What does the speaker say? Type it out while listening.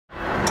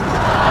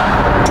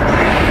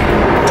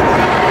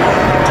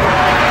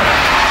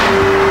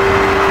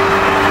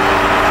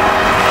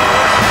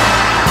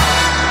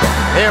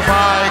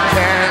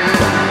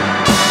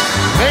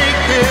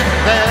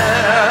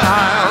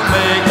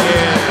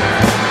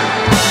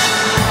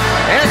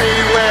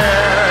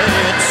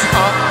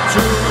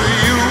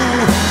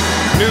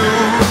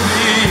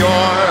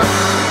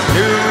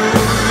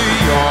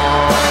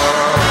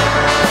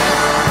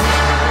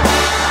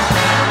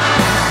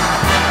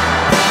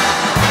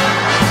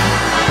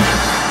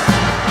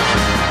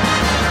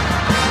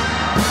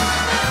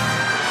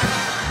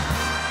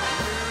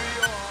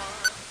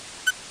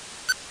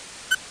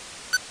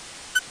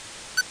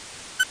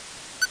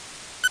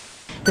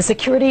The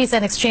Securities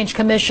and Exchange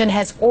Commission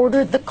has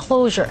ordered the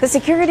closure. The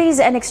Securities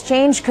and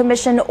Exchange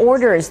Commission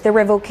orders the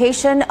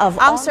revocation of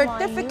ang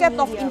Certificate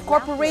of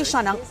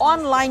Incorporation ng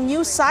online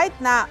news site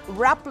na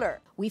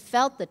Rappler. We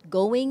felt that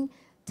going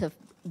to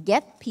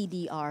get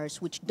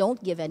PDRs, which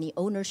don't give any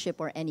ownership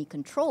or any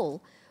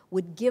control,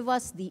 would give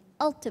us the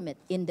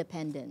ultimate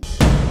independence.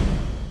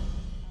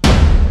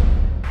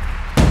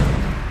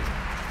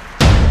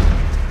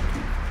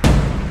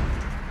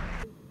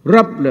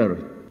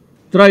 Rappler,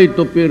 try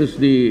to pierce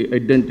the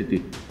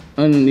identity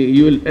and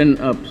you will end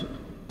up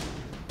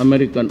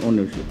American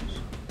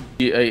ownerships.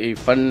 CIA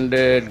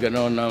funded,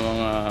 gano'n na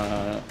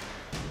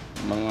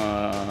mga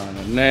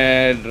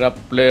NED,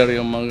 Rappler,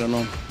 yung mga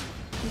gano'n.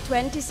 In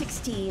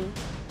 2016,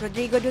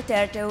 Rodrigo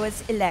Duterte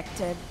was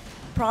elected,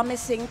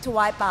 promising to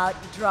wipe out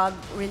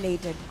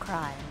drug-related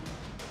crime.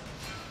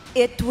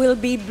 It will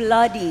be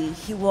bloody,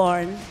 he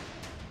warned.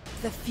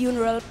 The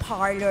funeral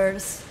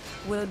parlors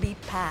will be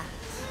packed.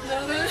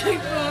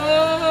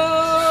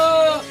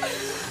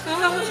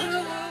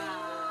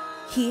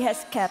 He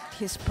has kept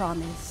his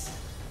promise.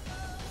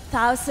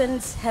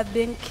 Thousands have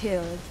been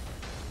killed,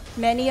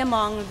 many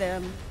among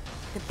them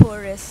the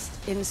poorest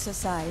in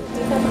society.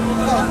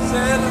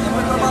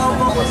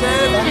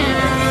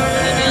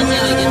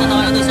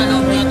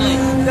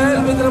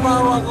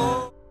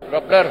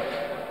 Rappler,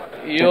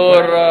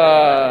 your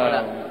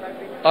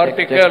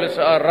articles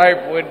are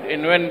ripe with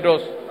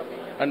innuendos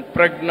and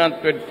pregnant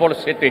with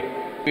falsity.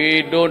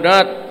 We do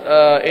not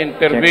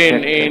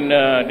intervene in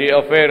the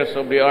affairs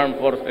of the armed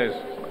forces.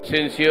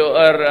 Since you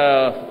are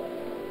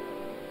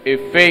a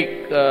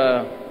fake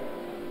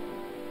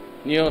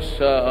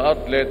news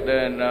outlet,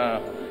 then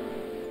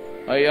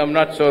I am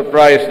not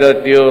surprised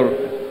that your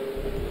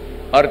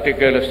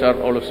articles are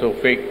also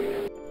fake.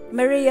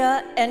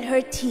 Maria and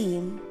her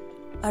team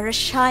are a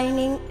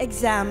shining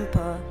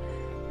example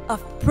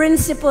of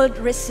principled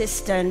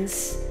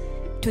resistance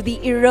to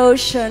the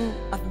erosion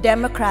of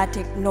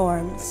democratic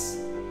norms.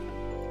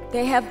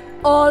 They have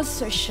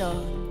also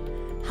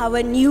shown how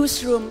a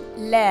newsroom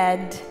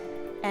led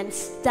and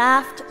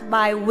staffed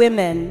by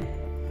women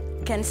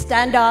can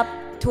stand up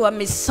to a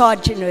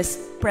misogynist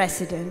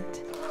president.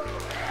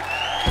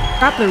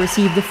 Rappler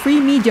received the Free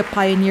Media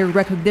Pioneer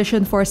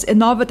recognition for its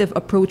innovative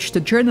approach to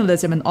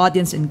journalism and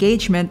audience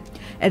engagement,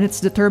 and its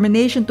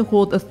determination to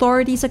hold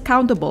authorities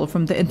accountable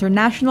from the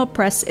International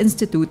Press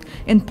Institute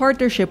in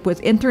partnership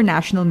with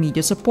International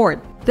Media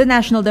Support. The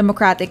National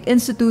Democratic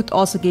Institute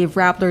also gave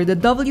Rappler the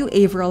W.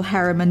 Averill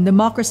Harriman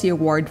Democracy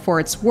Award for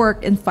its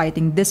work in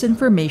fighting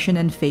disinformation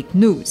and fake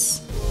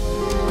news.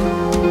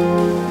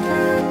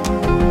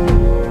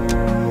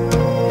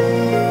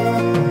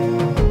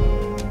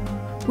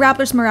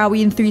 Rappler's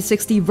Marawian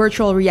 360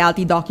 virtual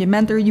reality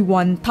documentary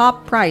won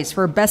top prize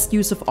for best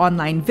use of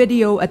online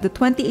video at the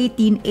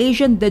 2018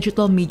 Asian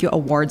Digital Media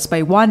Awards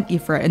by One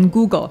IFRA and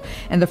Google,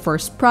 and the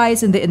first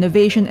prize in the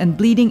Innovation and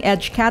Bleeding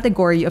Edge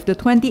category of the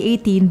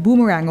 2018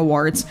 Boomerang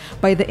Awards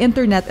by the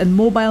Internet and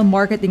Mobile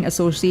Marketing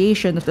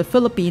Association of the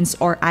Philippines,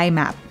 or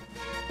IMAP.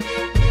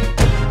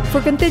 For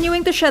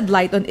continuing to shed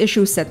light on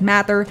issues that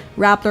matter,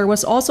 Rappler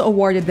was also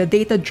awarded the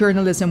Data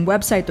Journalism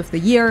Website of the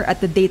Year at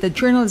the Data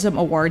Journalism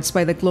Awards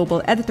by the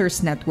Global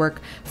Editors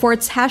Network for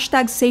its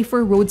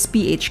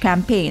 #SaferRoadsPH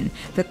campaign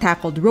that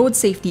tackled road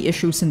safety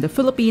issues in the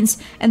Philippines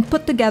and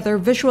put together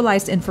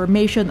visualized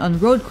information on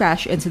road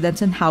crash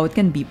incidents and how it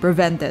can be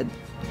prevented.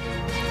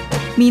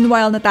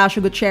 Meanwhile, Natasha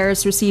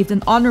Gutierrez received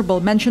an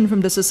honorable mention from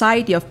the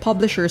Society of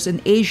Publishers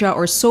in Asia,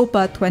 or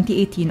SOPA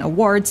 2018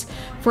 Awards,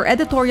 for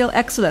editorial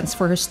excellence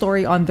for her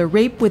story on the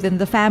rape within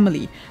the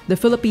family, the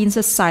Philippines'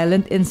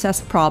 silent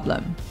incest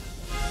problem.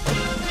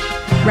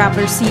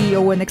 Rappler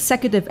CEO and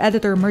executive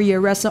editor Maria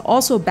Ressa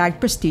also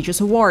bagged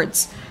prestigious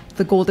awards.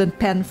 The Golden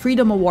Pen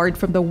Freedom Award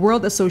from the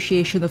World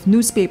Association of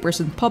Newspapers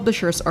and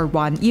Publishers, or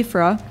One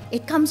IFRA.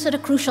 It comes at a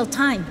crucial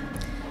time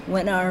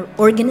when our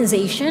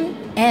organization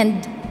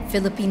and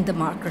Philippine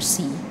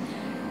democracy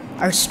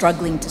are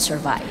struggling to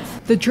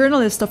survive. The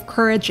Journalist of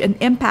Courage and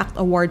Impact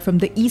Award from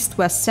the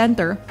East-West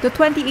Center, the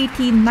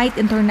 2018 Knight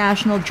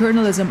International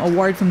Journalism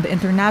Award from the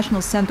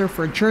International Center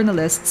for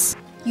Journalists.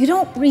 You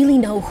don't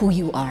really know who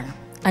you are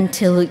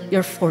until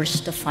you're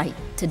forced to fight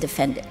to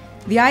defend it.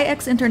 The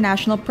IX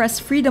International Press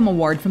Freedom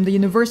Award from the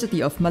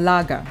University of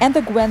Malaga, and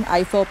the Gwen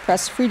Eiffel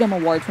Press Freedom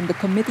Award from the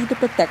Committee to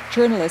Protect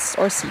Journalists,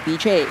 or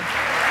CPJ.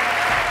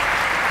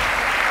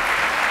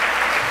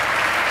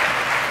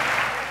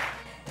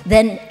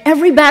 Then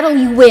every battle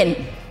you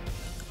win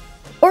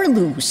or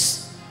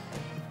lose,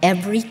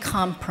 every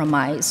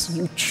compromise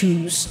you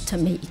choose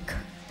to make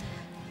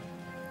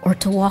or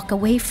to walk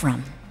away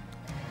from,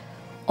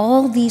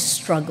 all these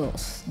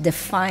struggles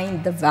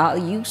define the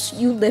values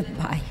you live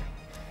by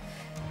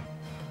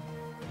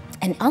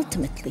and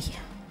ultimately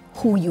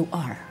who you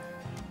are.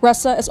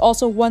 Ressa is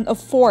also one of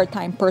 4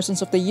 Time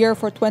Persons of the Year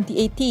for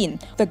 2018,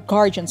 the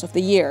Guardians of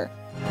the Year.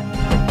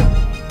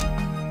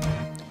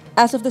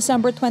 As of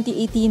December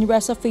 2018,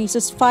 Ressa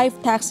faces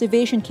 5 tax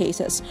evasion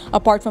cases,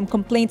 apart from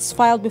complaints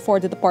filed before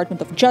the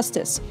Department of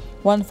Justice,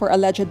 one for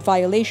alleged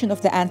violation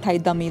of the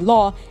anti-dummy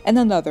law and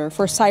another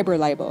for cyber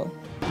libel.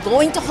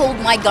 Going to hold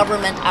my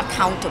government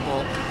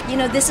accountable,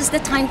 this is the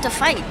time to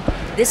fight.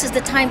 This is the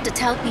time to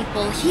tell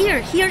people,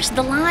 here's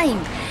the line.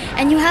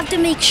 And you have to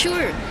make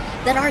sure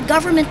that our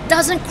government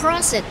doesn't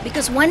cross it,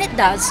 because when it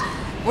does,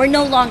 we're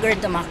no longer a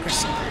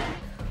democracy.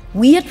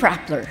 We at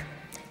Rappler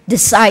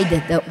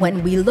decided that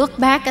when we look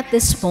back at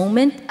this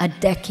moment a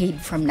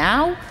decade from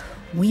now,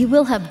 we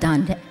will have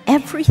done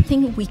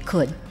everything we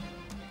could.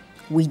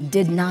 We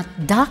did not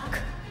duck.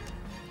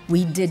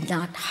 We did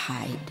not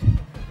hide.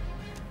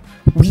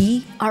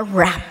 We are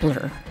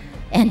Rappler,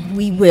 and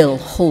we will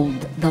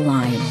hold the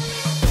line.